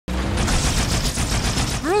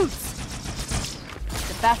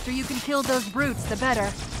faster you can kill those brutes, the better.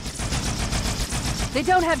 They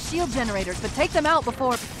don't have shield generators, but take them out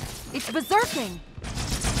before... It's berserking!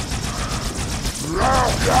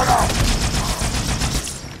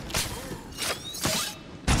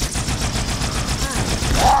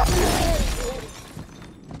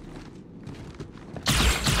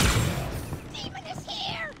 Demon is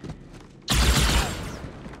here!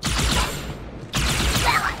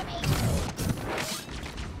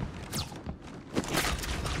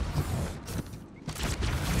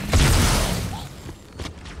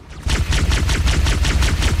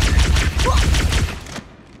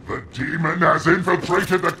 The demon has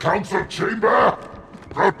infiltrated the council chamber!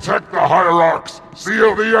 Protect the hierarchs!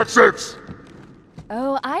 Seal the exits!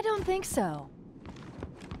 Oh, I don't think so.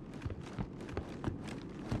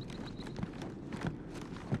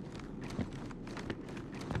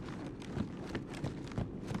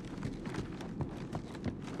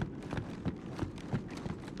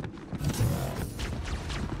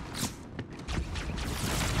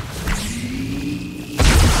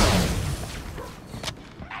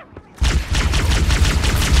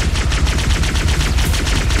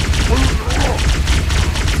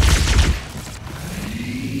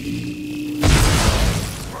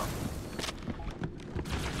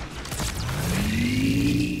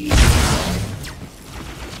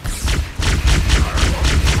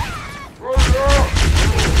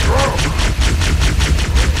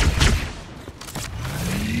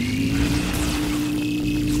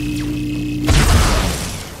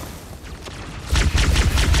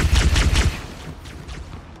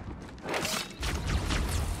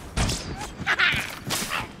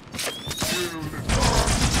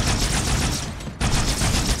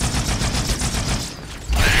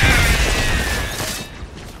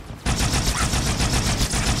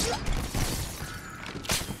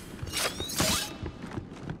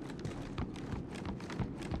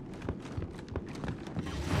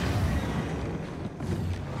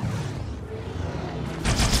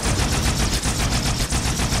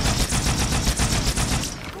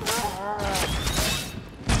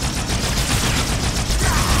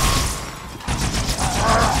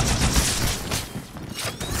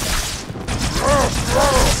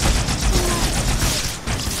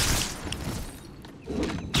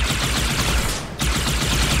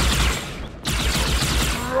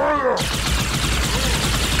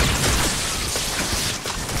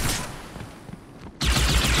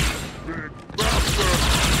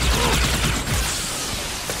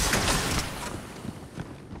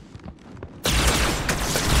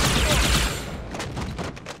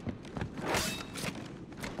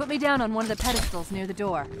 Put me down on one of the pedestals near the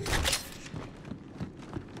door.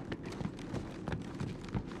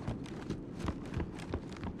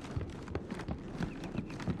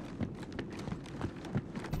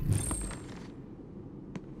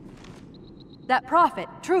 That prophet,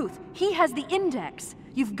 Truth, he has the index.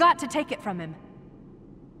 You've got to take it from him.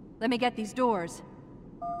 Let me get these doors.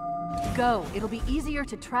 Go. It'll be easier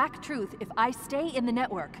to track Truth if I stay in the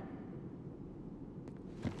network.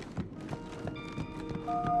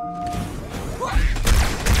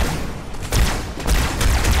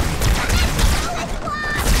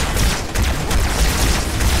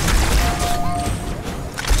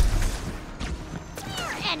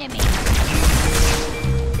 Enemy!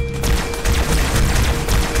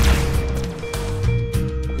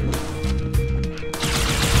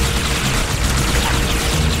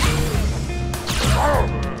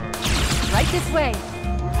 Right this way.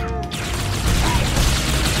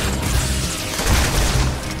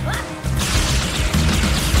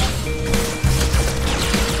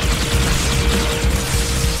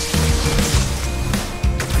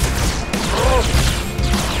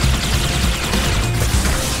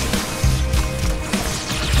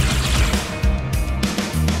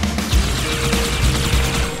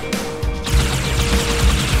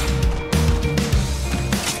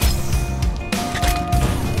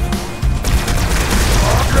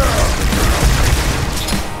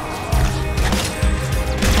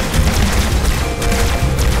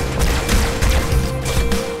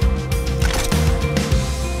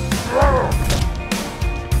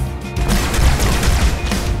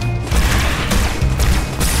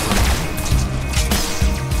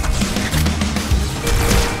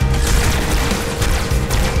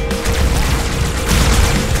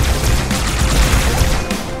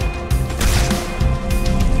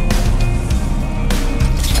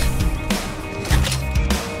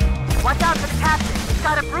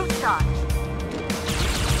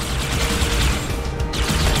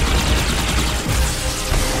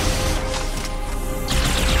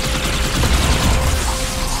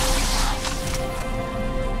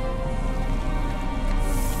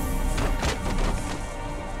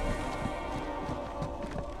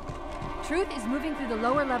 Truth is moving through the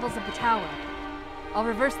lower levels of the tower. I'll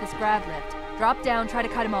reverse this grav lift. Drop down, try to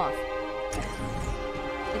cut him off.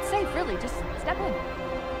 It's safe, really. Just step in.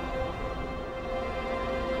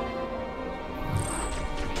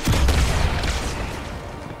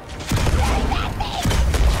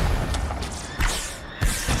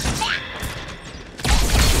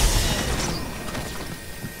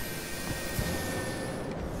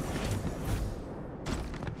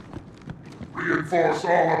 Reinforce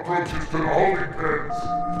all approaches to the holding pens.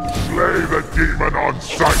 Slay the demon on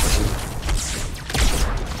sight.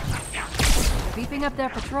 Beefing up their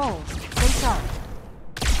patrols. Stay sharp.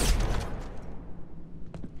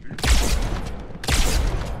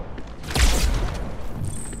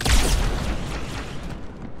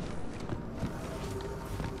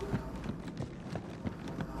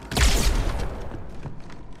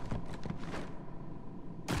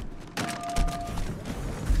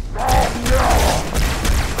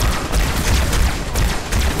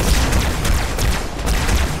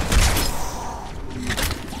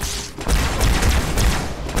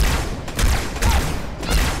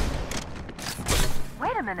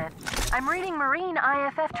 I'm reading Marine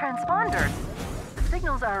IFF transponders. The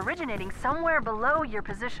signals are originating somewhere below your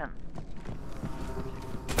position.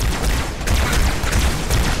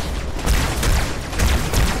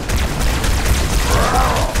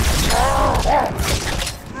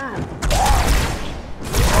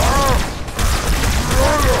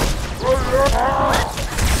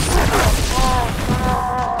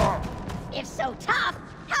 If so tough,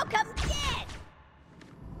 how come dead?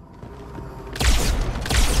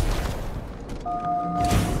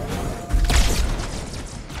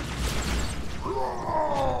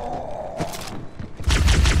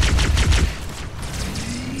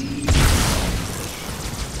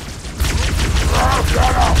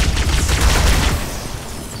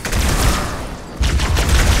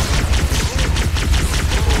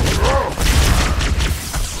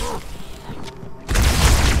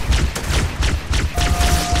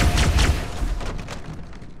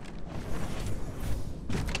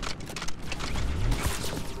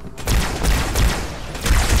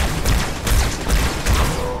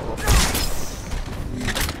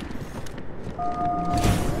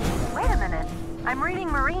 I'm reading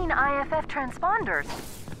Marine IFF transponders.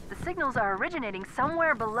 The signals are originating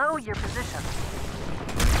somewhere below your position.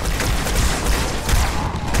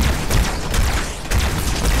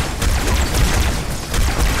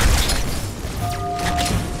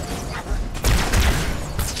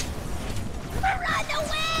 Run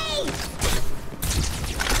away!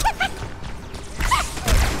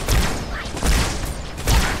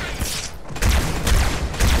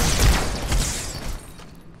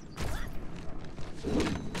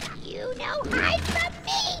 You know, hide from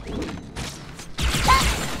me!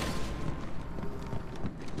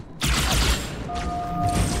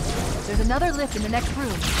 There's another lift in the next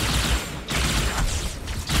room.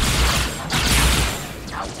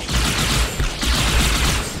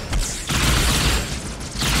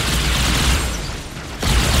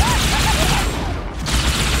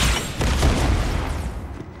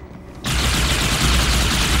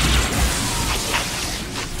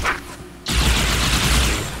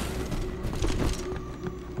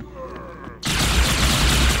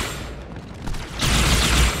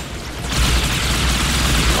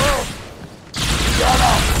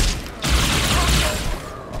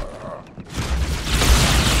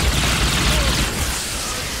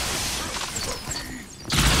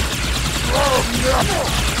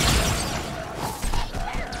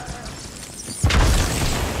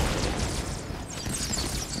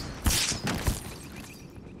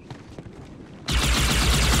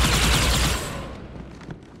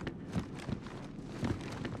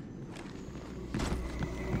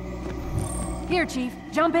 Here, Chief.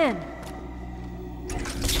 Jump in.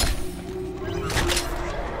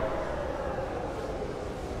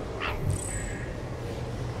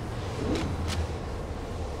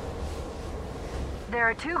 There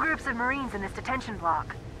are 2 groups of Marines in this detention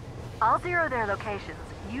block. I'll zero their locations.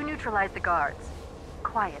 You neutralize the guards.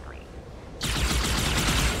 Quietly.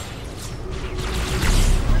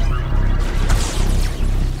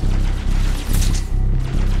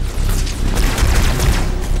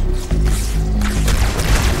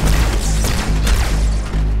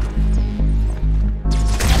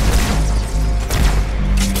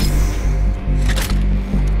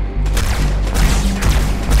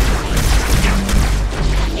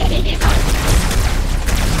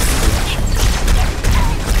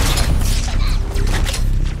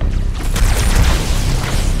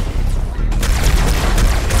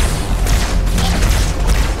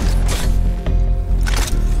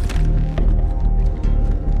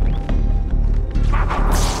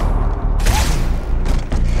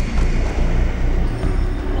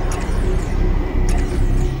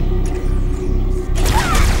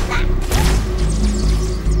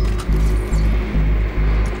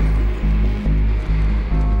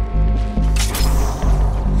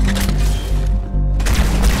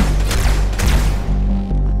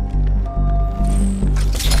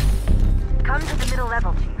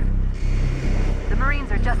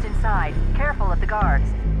 inside. Careful of the guards.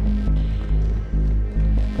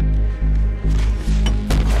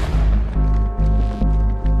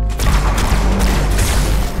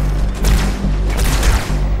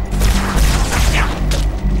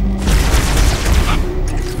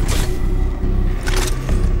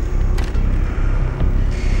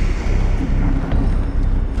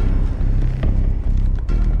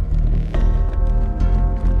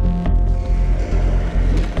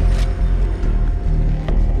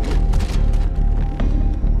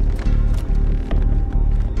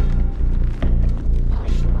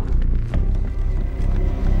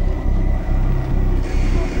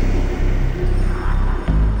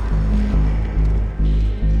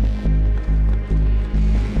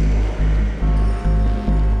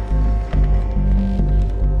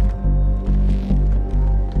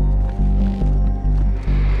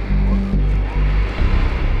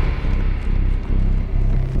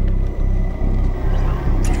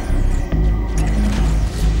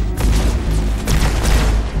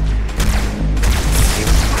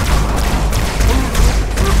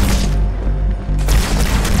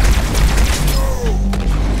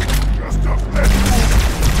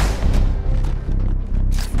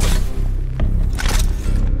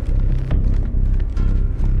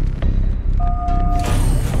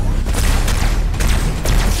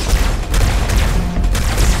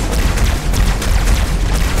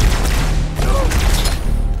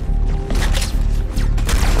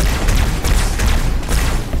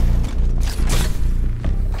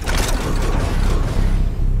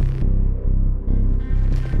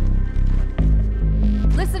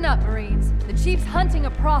 Chief's hunting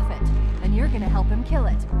a prophet, and you're gonna help him kill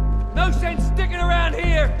it. No sense sticking around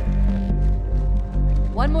here!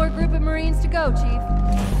 One more group of Marines to go, Chief.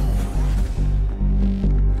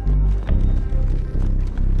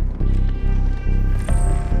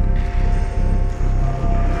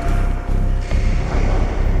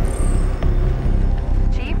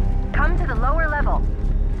 Chief, come to the lower level.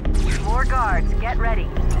 More guards, get ready.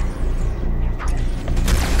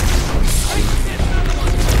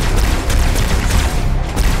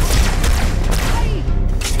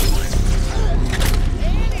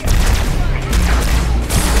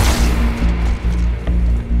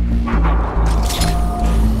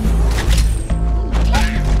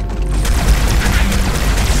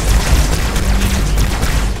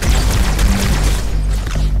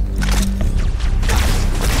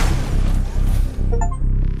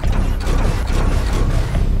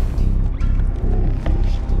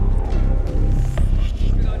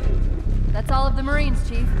 Marines,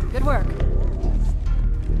 Chief. Good work.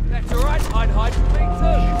 That's all right. I'd hide from me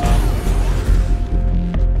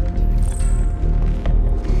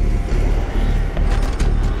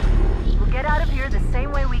too. We'll get out of here the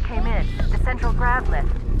same way we came in. The central grav lift.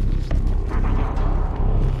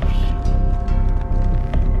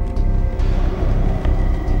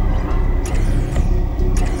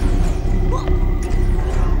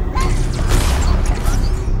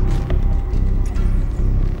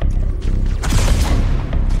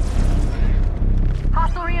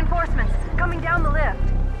 Down the lift.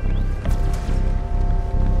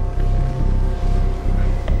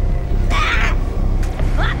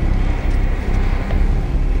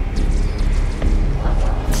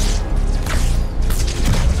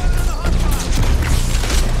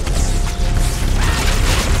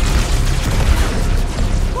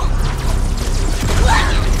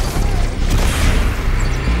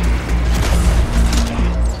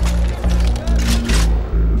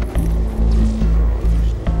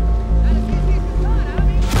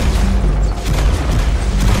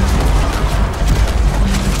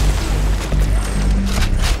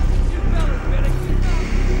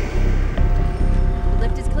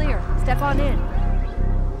 Step on in.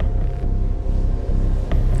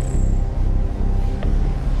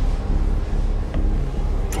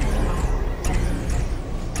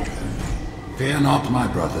 Fear not, my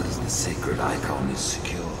brothers, the sacred icon is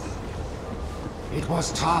secure. It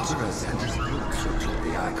was Tartarus and his troops who took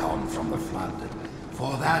the icon from the flood.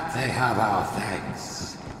 For that they have our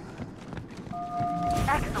thanks.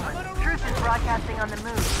 Excellent. Truth is broadcasting on the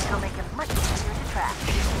move. It'll make him much easier to track.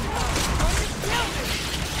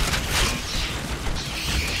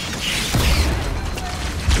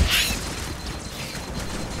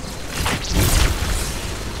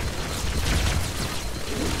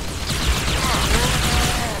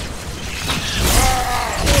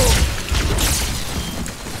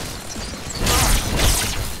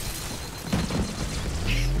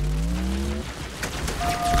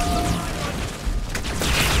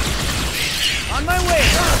 On my way!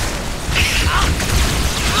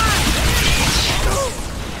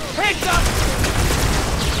 Heads up!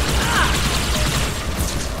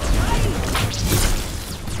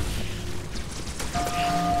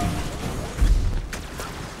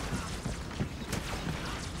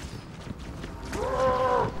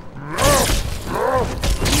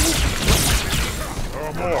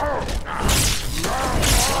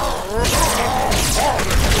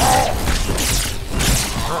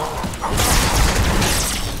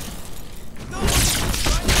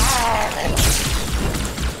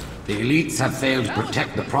 The elites have failed to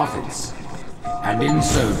protect the prophets, and in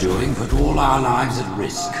so doing put all our lives at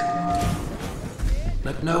risk.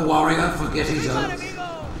 Let no warrior forget his oath.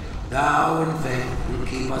 Thou and faith will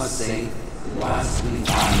keep us safe whilst we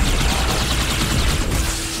find.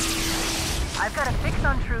 I've got a fix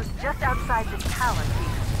on Truth just outside this palace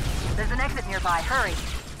here. There's an exit nearby. Hurry.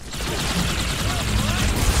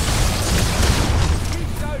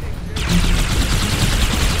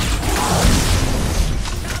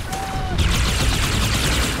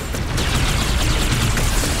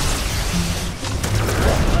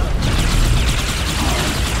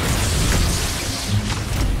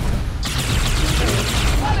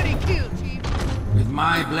 With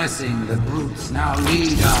my blessing, the brutes now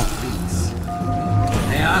lead our fleets.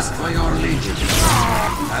 They ask for your allegiance,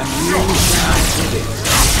 and you shall give it.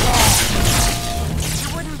 You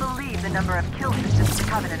wouldn't believe the number of kill systems the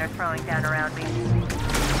Covenant are throwing down around me.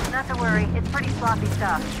 Not to worry, it's pretty sloppy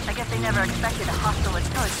stuff. I guess they never expected a hostile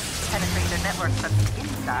intelligence to penetrate their network from the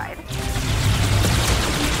inside.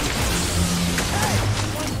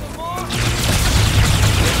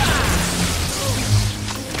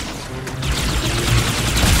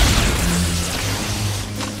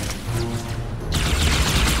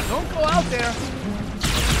 Don't go out there.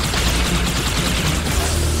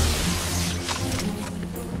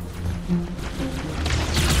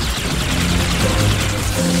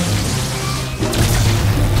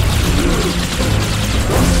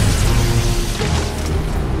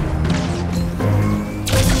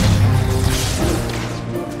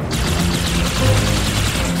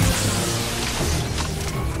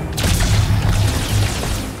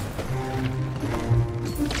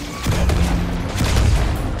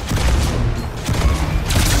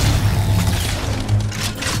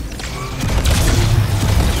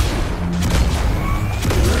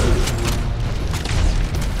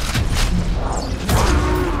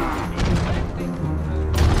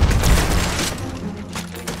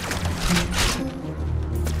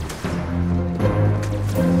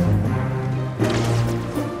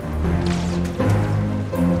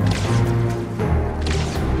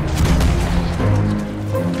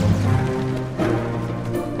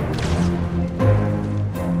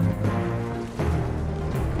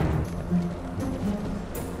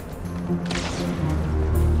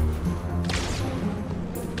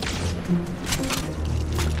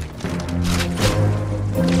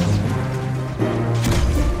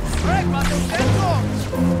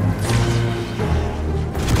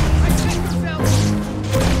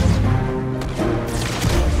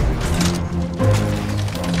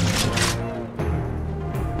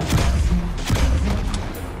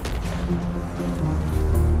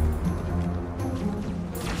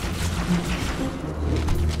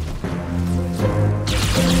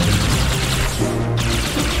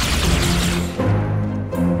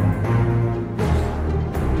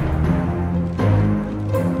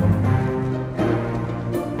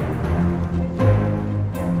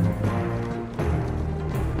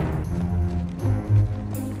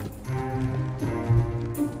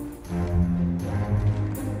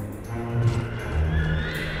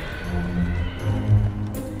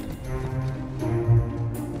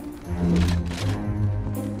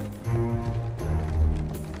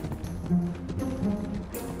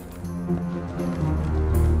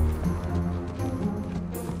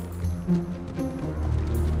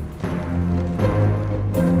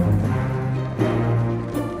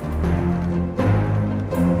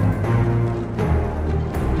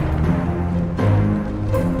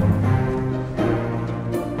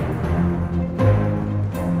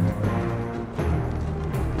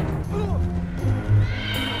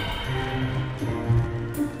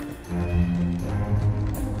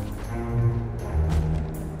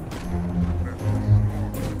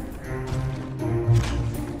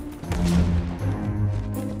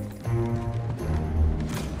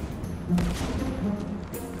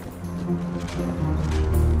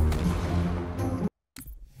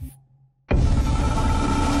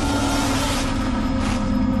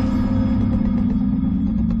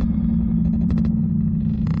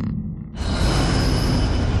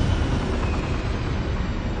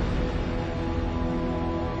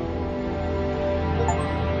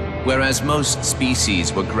 Whereas most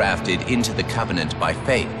species were grafted into the Covenant by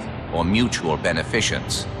faith or mutual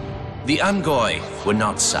beneficence, the Ungoi were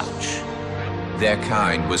not such. Their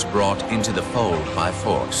kind was brought into the fold by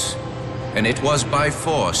force, and it was by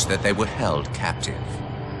force that they were held captive.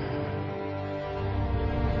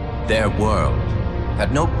 Their world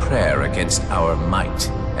had no prayer against our might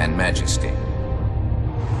and majesty,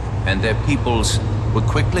 and their peoples were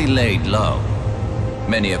quickly laid low,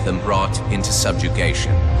 many of them brought into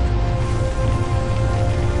subjugation.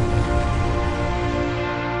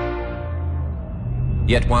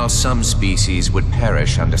 Yet while some species would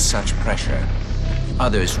perish under such pressure,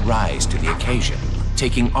 others rise to the occasion,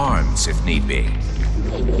 taking arms if need be,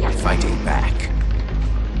 fighting back.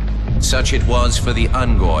 Such it was for the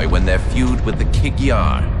Ungoi when their feud with the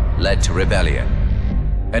Kig-Yar led to rebellion.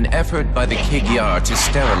 An effort by the Kig-Yar to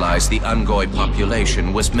sterilize the Ungoi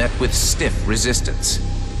population was met with stiff resistance,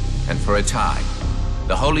 and for a time,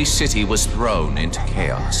 the Holy City was thrown into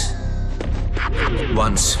chaos.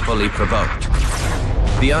 Once fully provoked,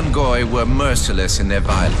 the Ungoi were merciless in their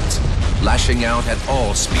violence, lashing out at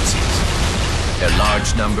all species. Their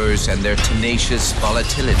large numbers and their tenacious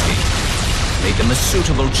volatility made them a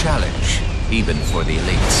suitable challenge, even for the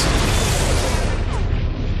elites.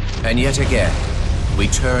 And yet again, we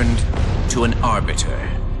turned to an arbiter.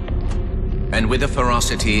 And with a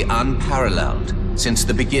ferocity unparalleled since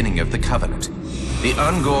the beginning of the Covenant, the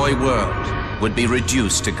Ungoi world would be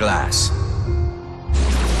reduced to glass.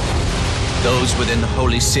 Those within the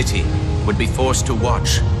Holy City would be forced to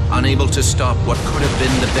watch, unable to stop what could have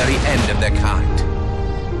been the very end of their kind.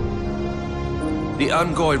 The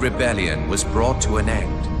Ungoi rebellion was brought to an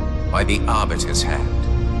end by the Arbiter's hand.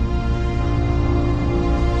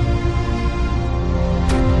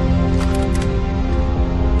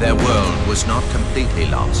 Their world was not completely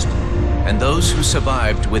lost, and those who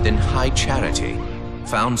survived within High Charity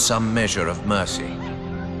found some measure of mercy.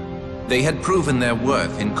 They had proven their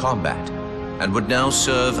worth in combat, and would now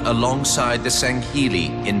serve alongside the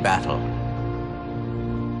Sangheili in battle.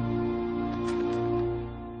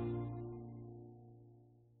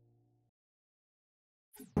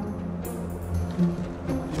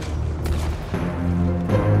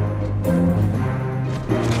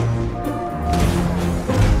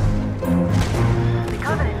 The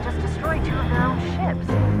Covenant just destroyed 2 of their own ships,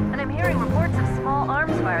 and I'm hearing reports of small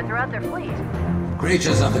arms fire throughout their fleet.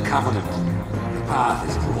 Creatures of the Covenant, the path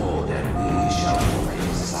is broad and we shall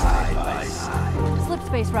walk side by side. Slip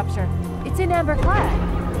space rupture. It's in Amber Clad.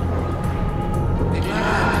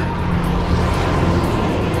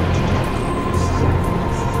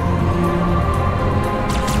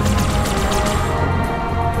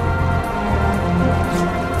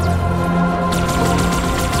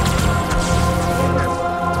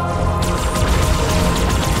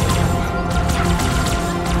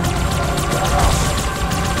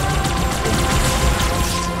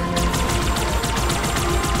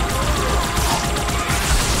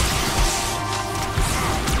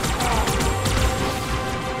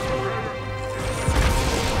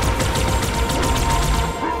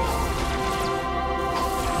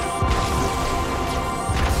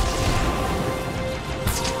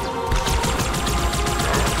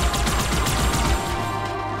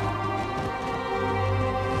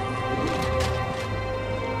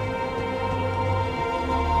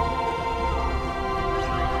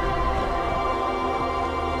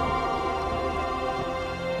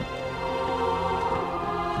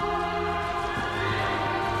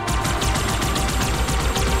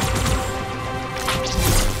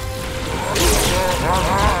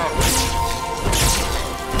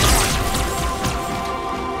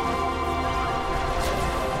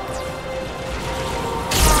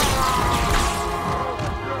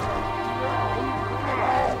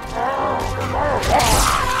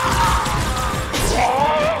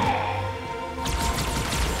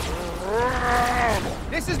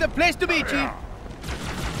 This is the place to be, Chief.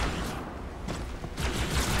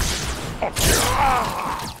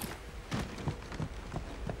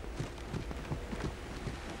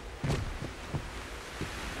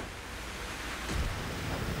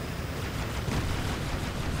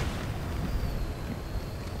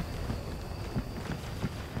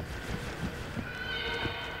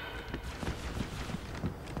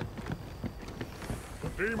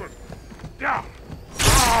 Demon! Yeah!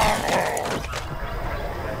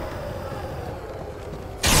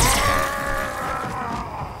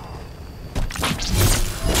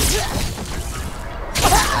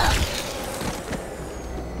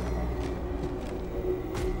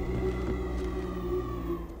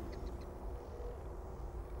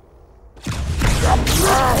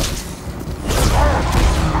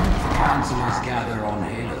 Councilors gather on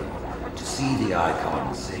Halo to see the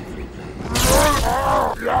icon safely placed.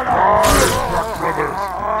 Brothers,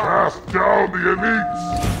 cast down the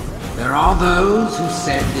elites! There are those who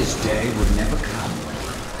said this day would never come.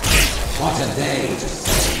 What are they to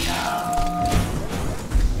say now?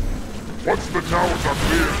 Once the towers are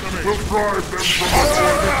cleared, we'll drive them from the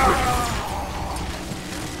district.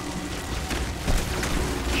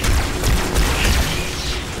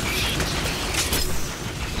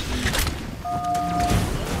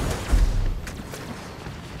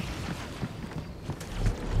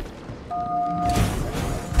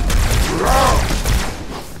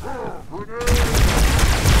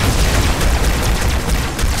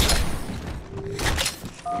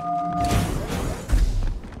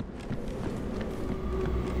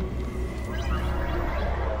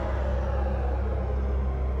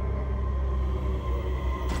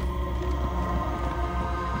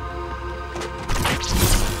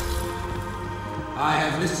 I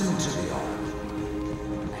have listened to the Oracle,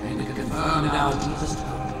 and it confirmed our deepest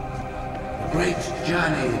hope. The great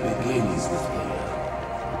journey begins with here.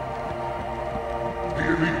 The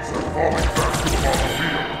elites are falling back to the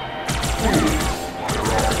battlefield.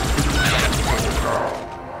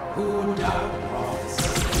 Who would doubt prophecy?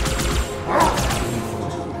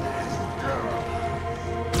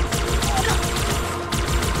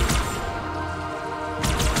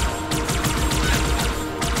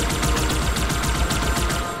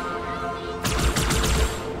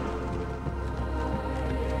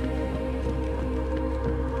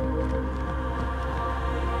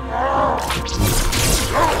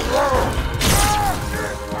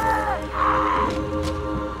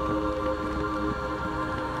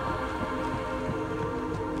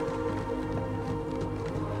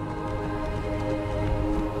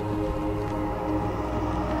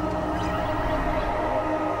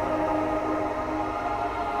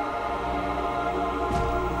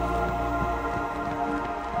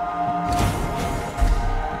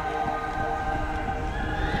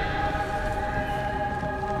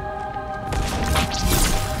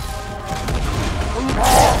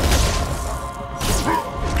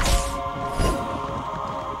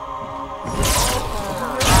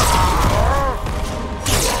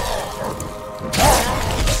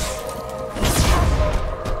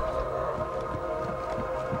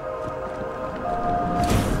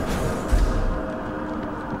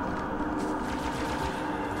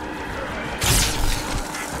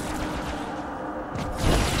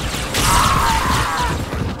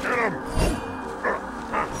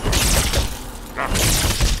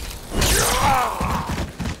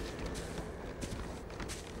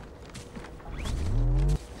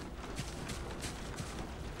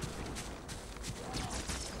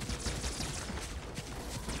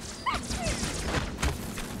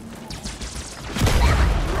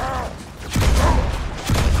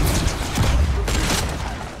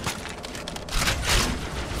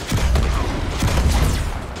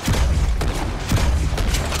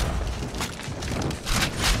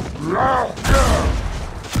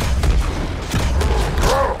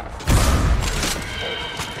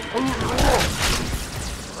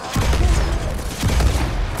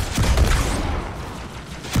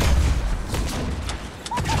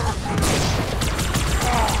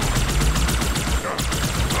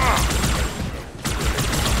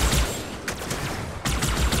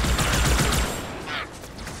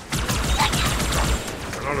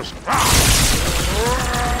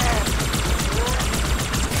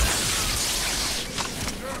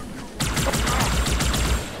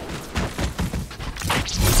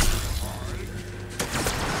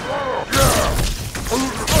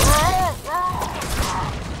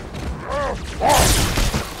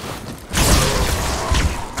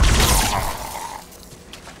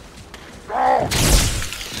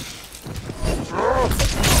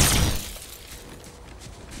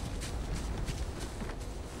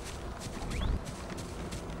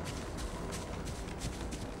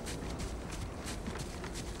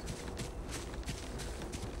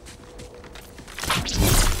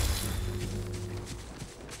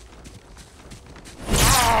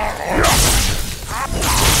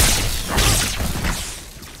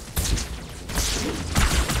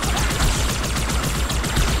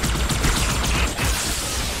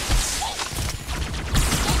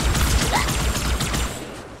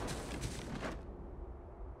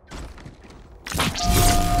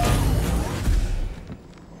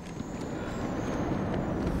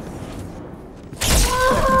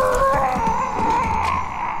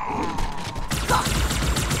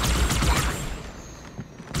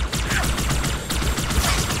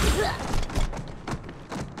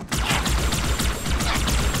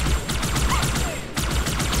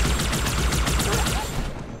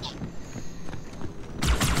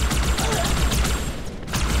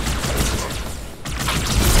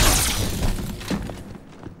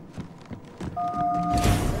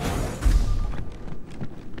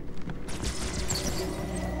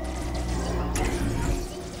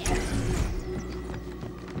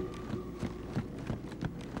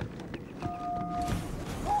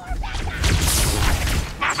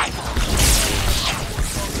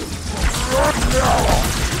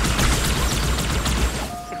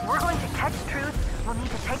 If we're going to catch Truth, we'll need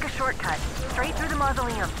to take a shortcut, straight through the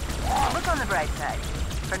mausoleum. Look on the bright side.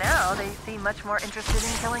 For now, they seem much more interested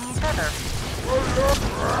in killing each other.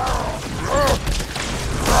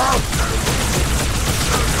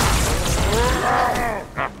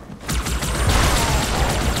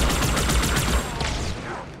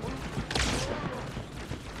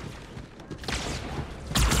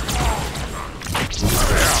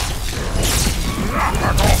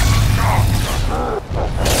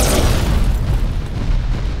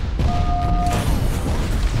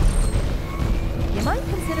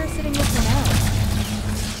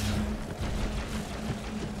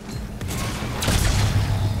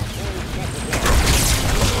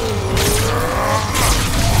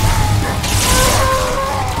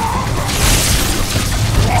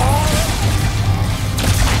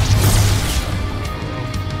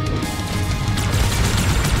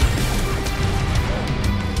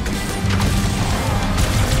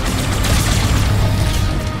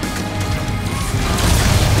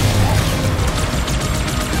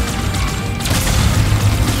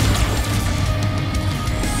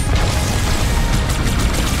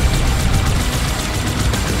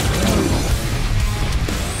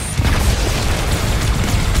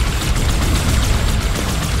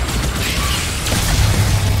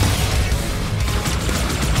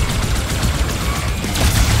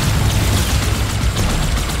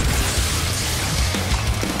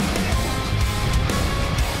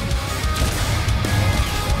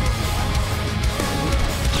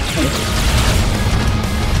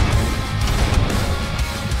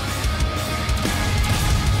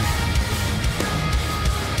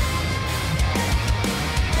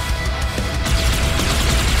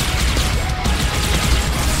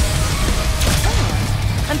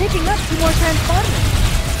 picking up 2 more transponders.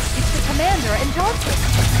 It's the commander and Johnson.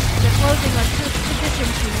 They're closing on Truth's position,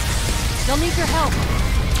 Chief. They'll need your help.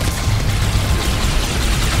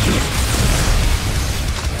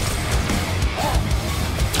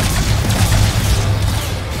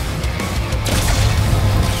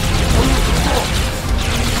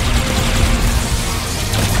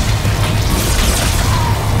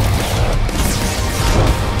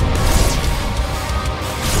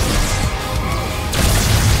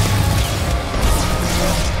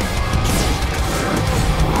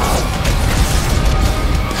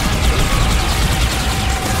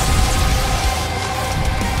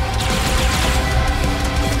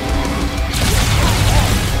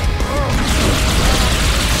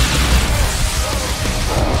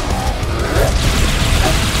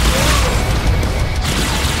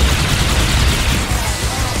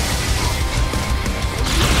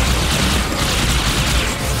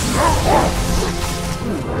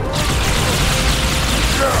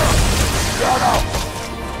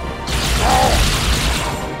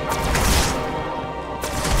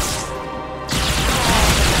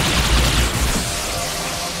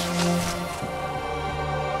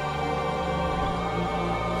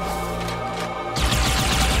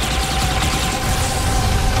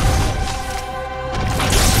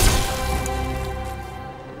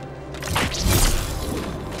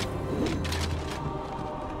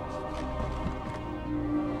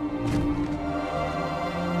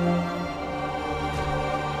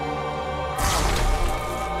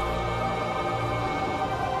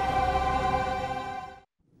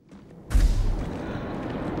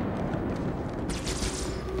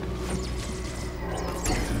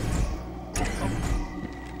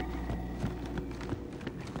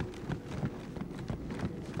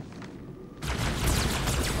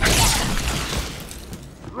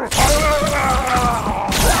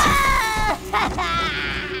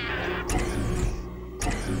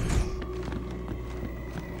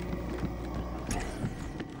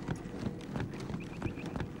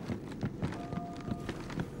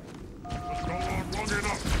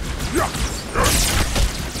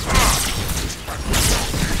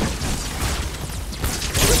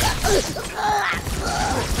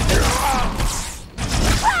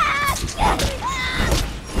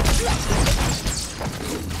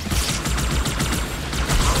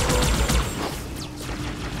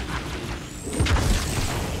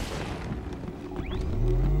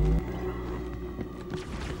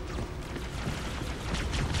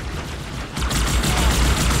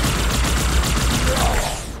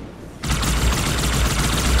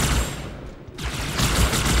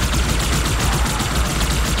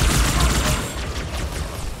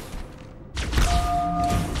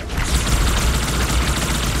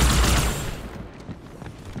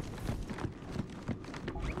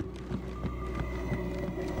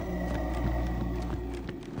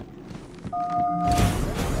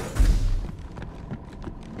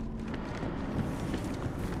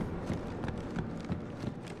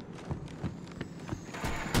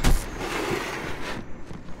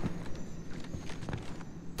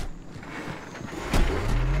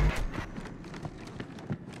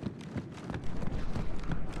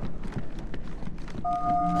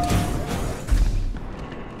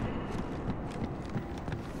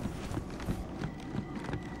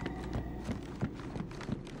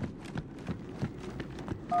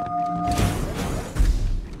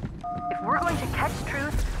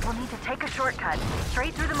 shortcut,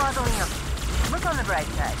 straight through the mausoleum. Look on the bright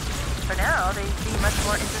side. For now, they seem much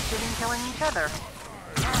more interested in killing each other.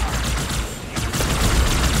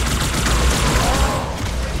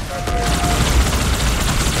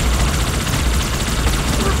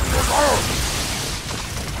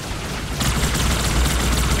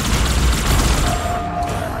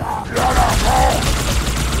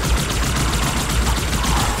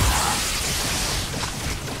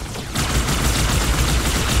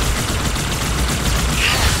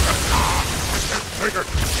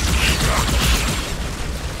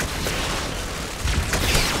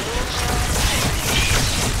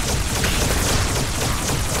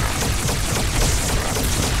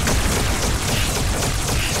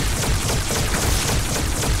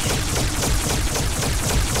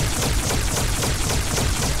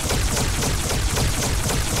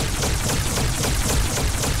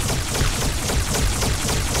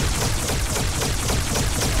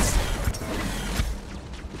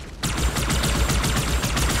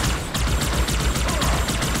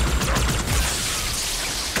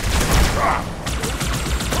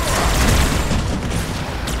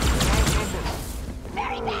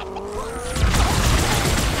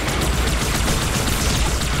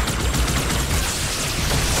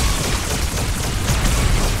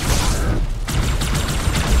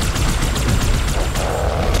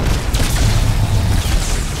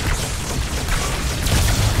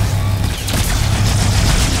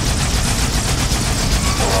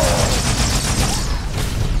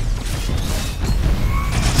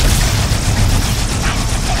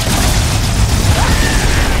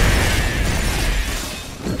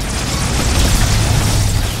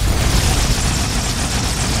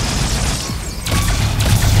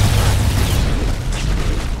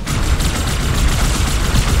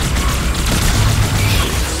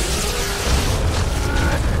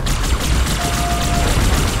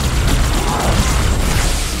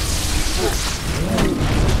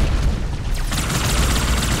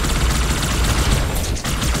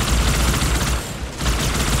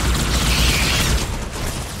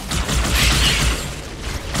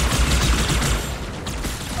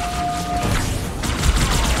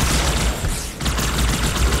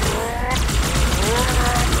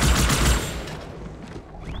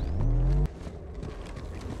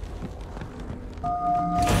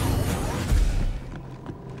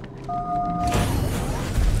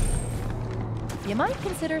 You might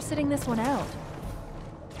consider sitting this one out.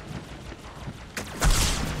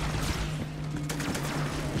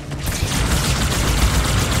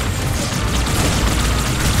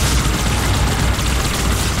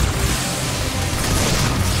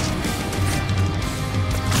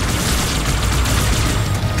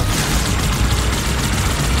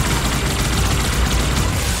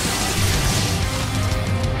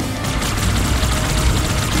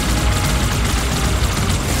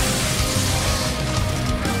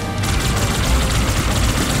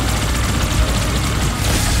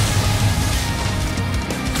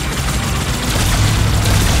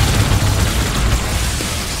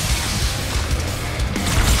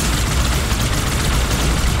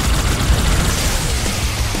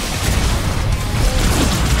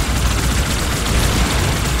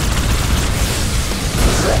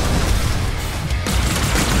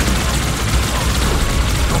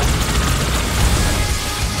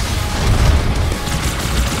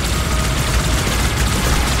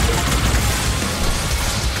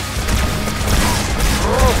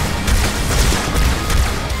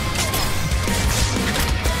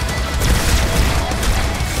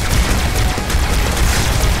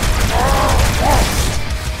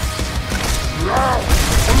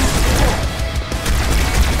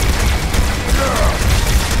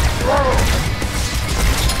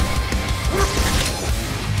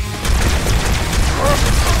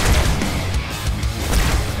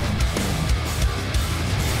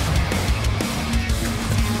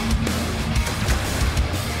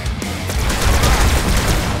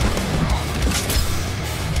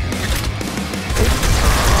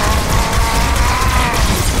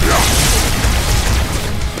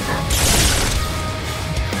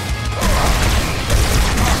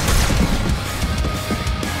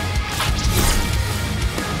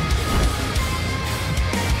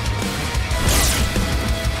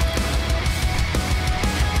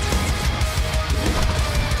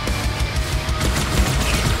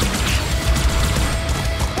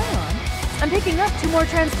 Picking up 2 more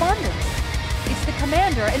transponders. It's the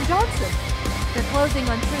Commander and Johnson. They're closing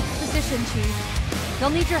on Truth's position, Chief.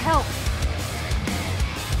 They'll need your help.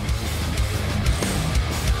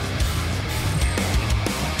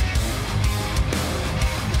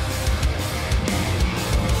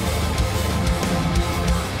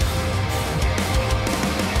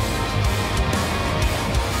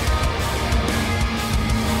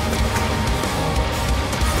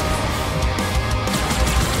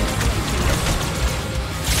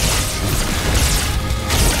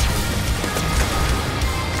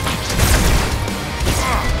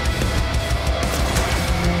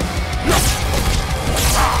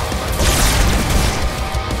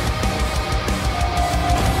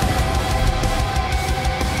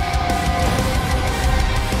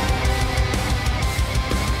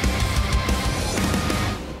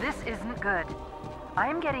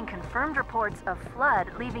 I'm getting confirmed reports of flood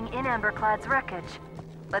leaving in Amberclad's wreckage.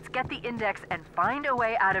 Let's get the index and find a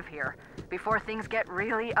way out of here before things get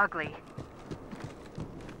really ugly.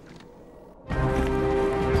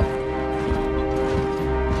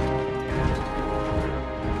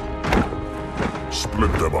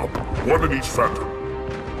 Split them up, one in each phantom.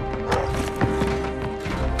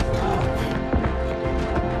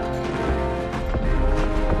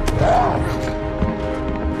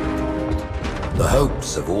 The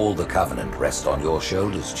hopes of all the Covenant rest on your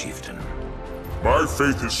shoulders, Chieftain. My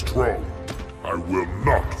faith is strong. I will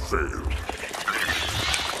not fail.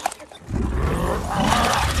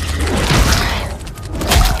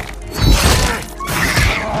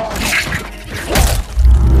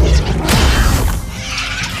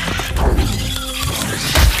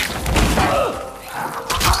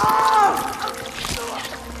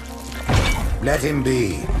 Let him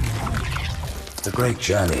be. The great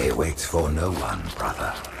journey waits for no one,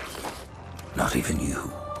 brother. Not even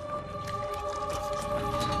you.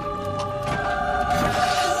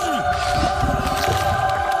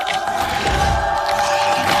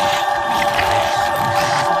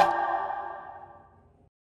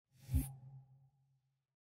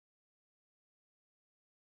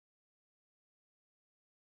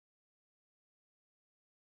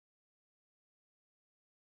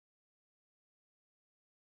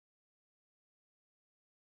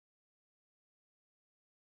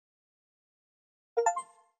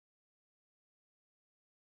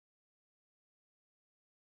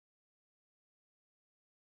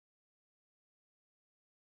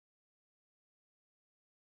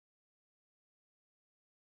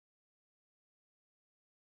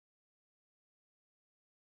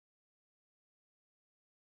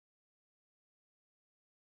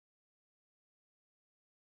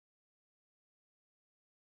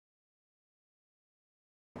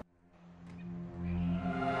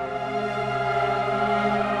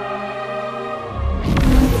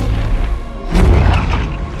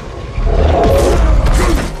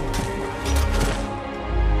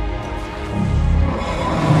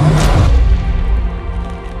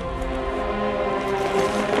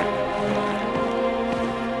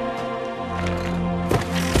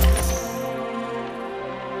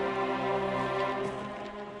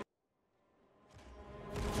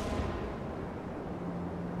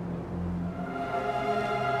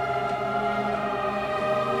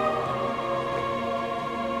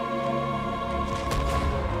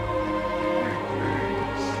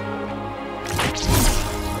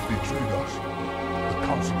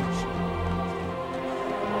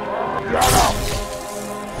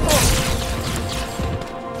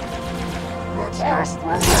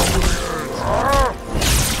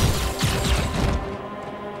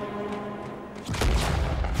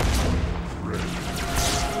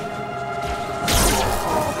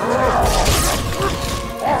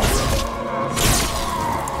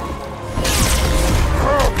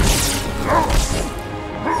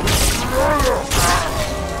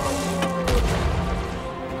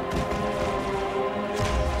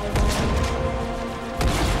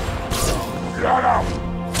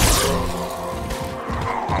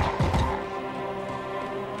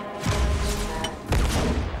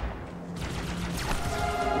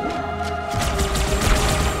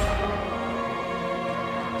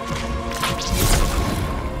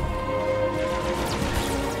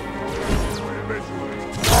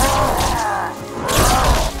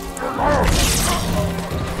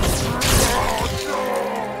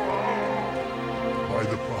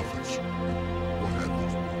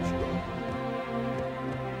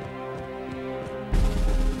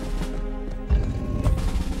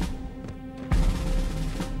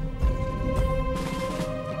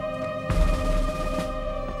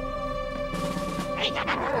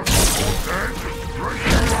 Drake